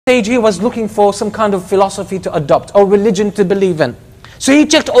stage he was looking for some kind of philosophy to adopt or religion to believe in. So he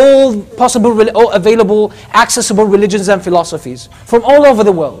checked all possible, all available, accessible religions and philosophies from all over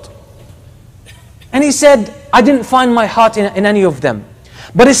the world. And he said, I didn't find my heart in any of them.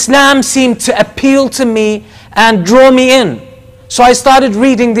 But Islam seemed to appeal to me and draw me in. So I started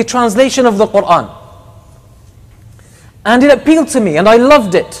reading the translation of the Quran. And it appealed to me and I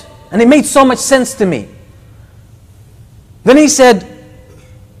loved it. And it made so much sense to me. Then he said,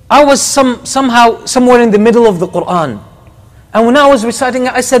 I was somehow somewhere in the middle of the Quran. And when I was reciting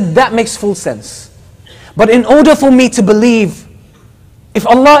it, I said, that makes full sense. But in order for me to believe, if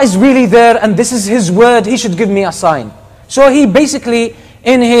Allah is really there and this is His word, He should give me a sign. So he basically,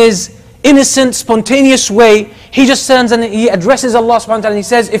 in his innocent, spontaneous way, he just turns and he addresses Allah subhanahu wa ta'ala and he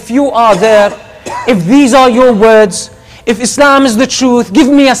says, if you are there, if these are your words, if Islam is the truth, give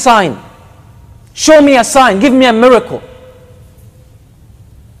me a sign. Show me a sign, give me a miracle.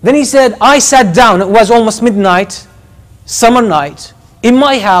 Then he said, I sat down, it was almost midnight, summer night, in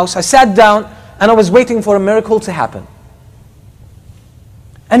my house, I sat down and I was waiting for a miracle to happen.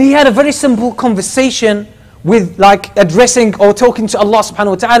 And he had a very simple conversation with like addressing or talking to Allah subhanahu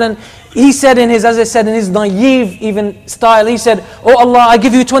wa ta'ala. And he said in his, as I said, in his naive even style, he said, oh Allah, I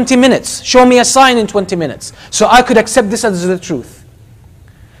give you 20 minutes. Show me a sign in 20 minutes. So I could accept this as the truth.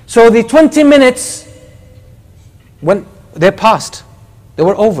 So the 20 minutes, when they passed, they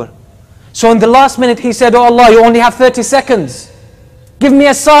were over. So in the last minute he said, oh Allah, you only have 30 seconds. Give me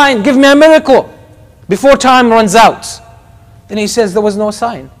a sign, give me a miracle before time runs out. Then he says, there was no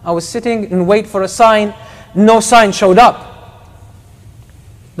sign. I was sitting and wait for a sign. No sign showed up.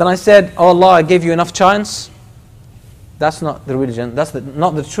 Then I said, oh Allah, I gave you enough chance. That's not the religion. That's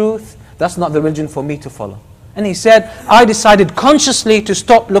not the truth. That's not the religion for me to follow. And he said, I decided consciously to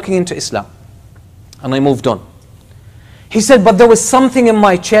stop looking into Islam. And I moved on. He said, but there was something in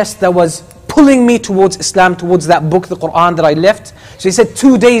my chest that was pulling me towards Islam, towards that book, the Quran that I left. So he said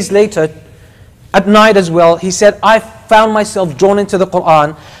 2 days later, at night as well, he said, I found myself drawn into the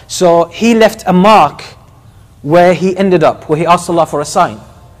Quran. So he left a mark where he ended up, where he asked Allah for a sign.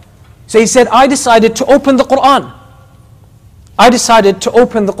 So he said, I decided to open the Quran. I decided to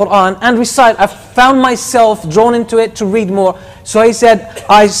open the Quran and recite. I found myself drawn into it to read more. So he said,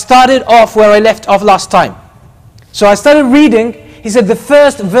 I started off where I left off last time. So I started reading. He said, the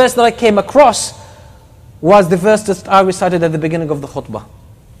first verse that I came across was the verse that I recited at the beginning of the khutbah.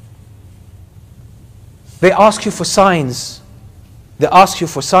 They ask you for signs. They ask you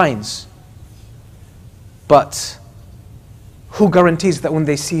for signs. But who guarantees that when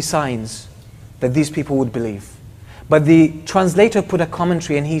they see signs, that these people would believe? But the translator put a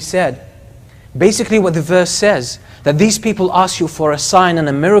commentary and he said, basically what the verse says, that these people ask you for a sign and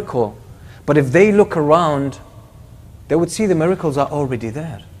a miracle, but if they look around, they would see the miracles are already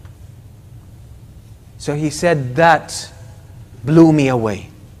there. So he said, that blew me away.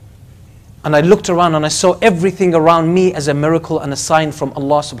 And I looked around and I saw everything around me as a miracle and a sign from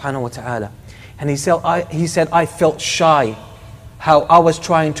Allah subhanahu wa ta'ala. And he said, I felt shy how I was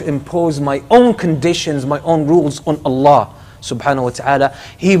trying to impose my own conditions, my own rules on Allah subhanahu wa ta'ala.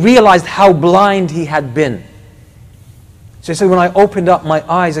 He realized how blind he had been. So he said, when I opened up my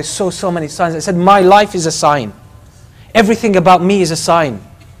eyes, I saw so many signs. I said, my life is a sign. Everything about me is a sign.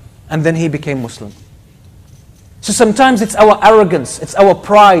 And then he became Muslim. So sometimes it's our arrogance, it's our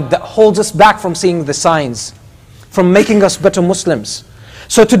pride that holds us back from seeing the signs, from making us better Muslims.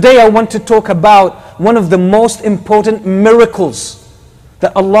 So today I want to talk about one of the most important miracles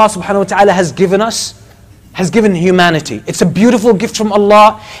that Allah subhanahu wa ta'ala has given us, has given humanity. It's a beautiful gift from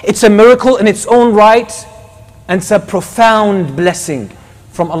Allah, it's a miracle in its own right, and it's a profound blessing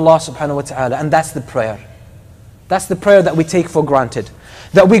from Allah subhanahu wa ta'ala, and that's the prayer. That's the prayer that we take for granted.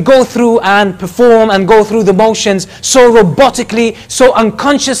 That we go through and perform and go through the motions so robotically, so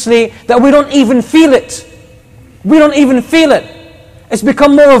unconsciously, that we don't even feel it. We don't even feel it. It's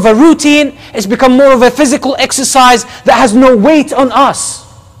become more of a routine, it's become more of a physical exercise that has no weight on us.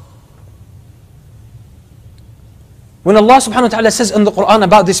 When Allah subhanahu wa ta'ala says in the Quran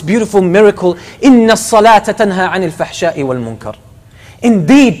about this beautiful miracle, إِنَّ الصَّلَاةَ تَنْهَى عَنِ الْفَحْشَاءِ وَالْمُنْكَرِ.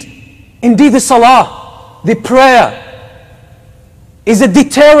 Indeed the salah, the prayer, is a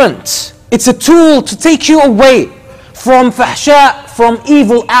deterrent. It's a tool to take you away from fahsha, from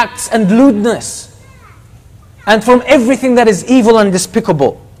evil acts and lewdness, and from everything that is evil and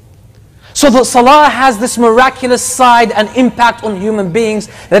despicable. So the salah has this miraculous side and impact on human beings,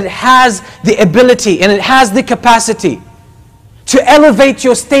 that it has the ability and it has the capacity to elevate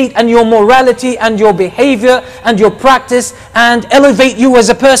your state and your morality and your behavior and your practice and elevate you as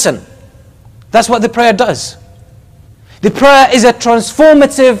a person. That's what the prayer does. The prayer is a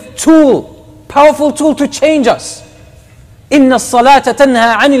transformative tool, powerful tool to change us. Inna salata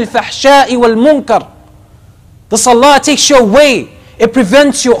tanha anil fahsha'i wal munkar. The salah takes you away. It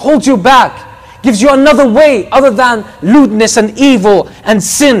prevents you, holds you back, gives you another way other than lewdness and evil and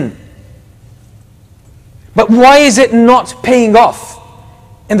sin. But why is it not paying off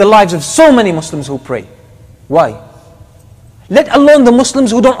in the lives of so many Muslims who pray? Why? Let alone the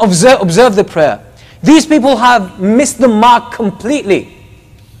Muslims who don't observe the prayer. These people have missed the mark completely.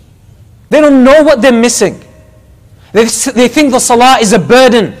 They don't know what they're missing. They think the salah is a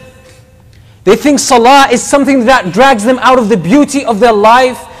burden. They think salah is something that drags them out of the beauty of their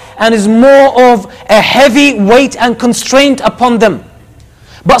life and is more of a heavy weight and constraint upon them.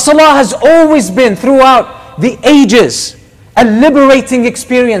 But salah has always been, throughout the ages, a liberating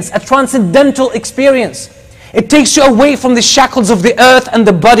experience, a transcendental experience. It takes you away from the shackles of the earth and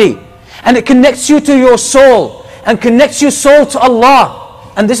the body, and it connects you to your soul, and connects your soul to Allah.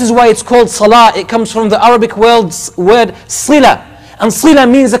 And this is why it's called salah. It comes from the Arabic word sila, and sila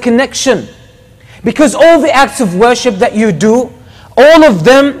means a connection. Because all the acts of worship that you do, all of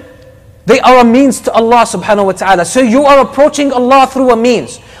them, they are a means to Allah subhanahu wa ta'ala. So you are approaching Allah through a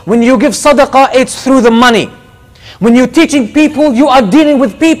means. When you give sadaqah, it's through the money. When you're teaching people, you are dealing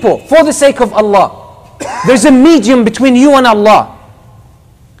with people for the sake of Allah. There's a medium between you and Allah.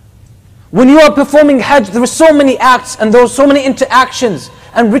 When you are performing Hajj, there are so many acts and there are so many interactions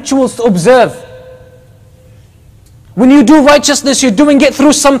and rituals to observe. When you do righteousness, you're doing it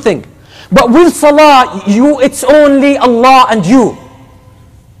through something. But with salah, it's only Allah and you.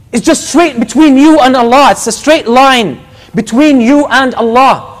 It's just straight between you and Allah. It's a straight line between you and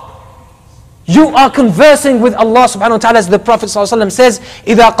Allah. You are conversing with Allah subhanahu wa ta'ala, as the Prophet says,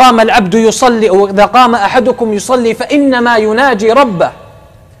 إِذَا قَامَ الْعَبْدُ يُصَلِّي وَإِذَا قَامَ أَحَدُكُمْ يُصَلِّي فَإِنَّمَا يُنَاجِي رَبَّهُ.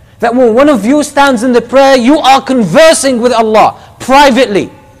 That when one of you stands in the prayer, you are conversing with Allah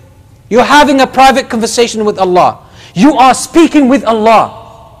privately. You're having a private conversation with Allah. You are speaking with Allah.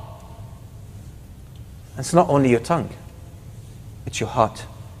 It's not only your tongue, it's your heart.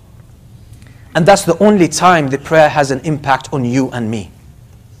 And that's the only time the prayer has an impact on you and me.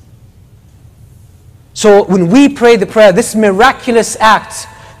 So when we pray the prayer, this miraculous act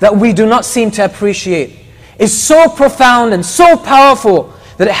that we do not seem to appreciate is so profound and so powerful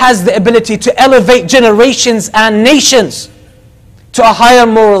that it has the ability to elevate generations and nations to a higher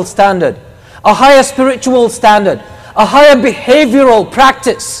moral standard, a higher spiritual standard, a higher behavioral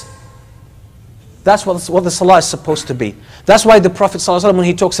practice. That's what the salah is supposed to be. That's why the Prophet ﷺ, when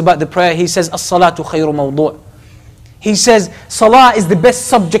he talks about the prayer, he says, as-salatu khayru mawdu'. He says, salah is the best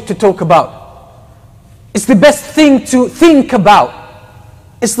subject to talk about. It's the best thing to think about.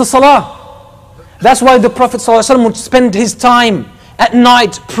 It's the salah. That's why the Prophet ﷺ would spend his time at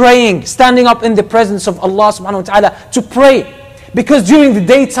night praying, standing up in the presence of Allah subhanahu wa ta'ala to pray. Because during the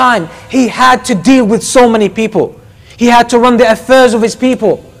daytime, he had to deal with so many people. He had to run the affairs of his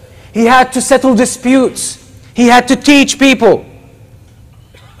people. He had to settle disputes. He had to teach people.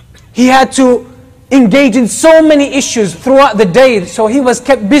 He had to engage in so many issues throughout the day, so he was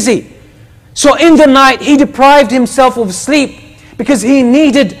kept busy. So in the night, he deprived himself of sleep because he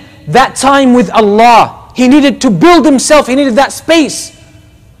needed that time with Allah. He needed to build himself. He needed that space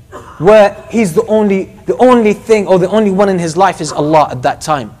where he's the only thing or the only one in his life is Allah at that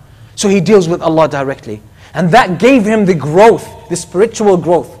time. So he deals with Allah directly. And that gave him the growth, the spiritual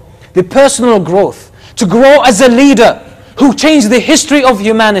growth, the personal growth, to grow as a leader who changed the history of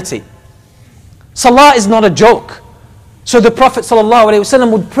humanity. Salah is not a joke. So the Prophet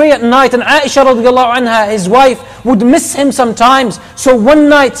ﷺ would pray at night, and Aisha radiallahu anha, his wife, would miss him sometimes. So one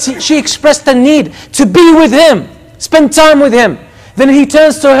night she expressed the need to be with him, spend time with him. Then he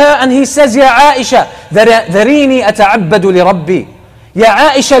turns to her and he says, Ya Aisha, dharini ata'abbadu li Rabbi. Ya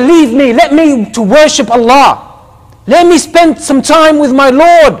Aisha, leave me, let me to worship Allah. Let me spend some time with my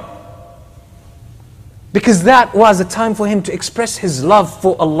Lord. Because that was a time for him to express his love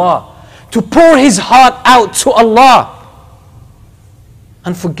for Allah, to pour his heart out to Allah,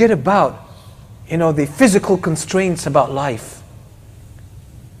 and forget about, the physical constraints about life.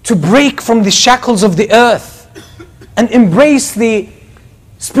 To break from the shackles of the earth and embrace the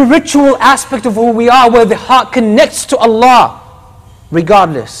spiritual aspect of who we are, where the heart connects to Allah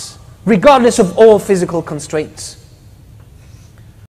regardless of all physical constraints.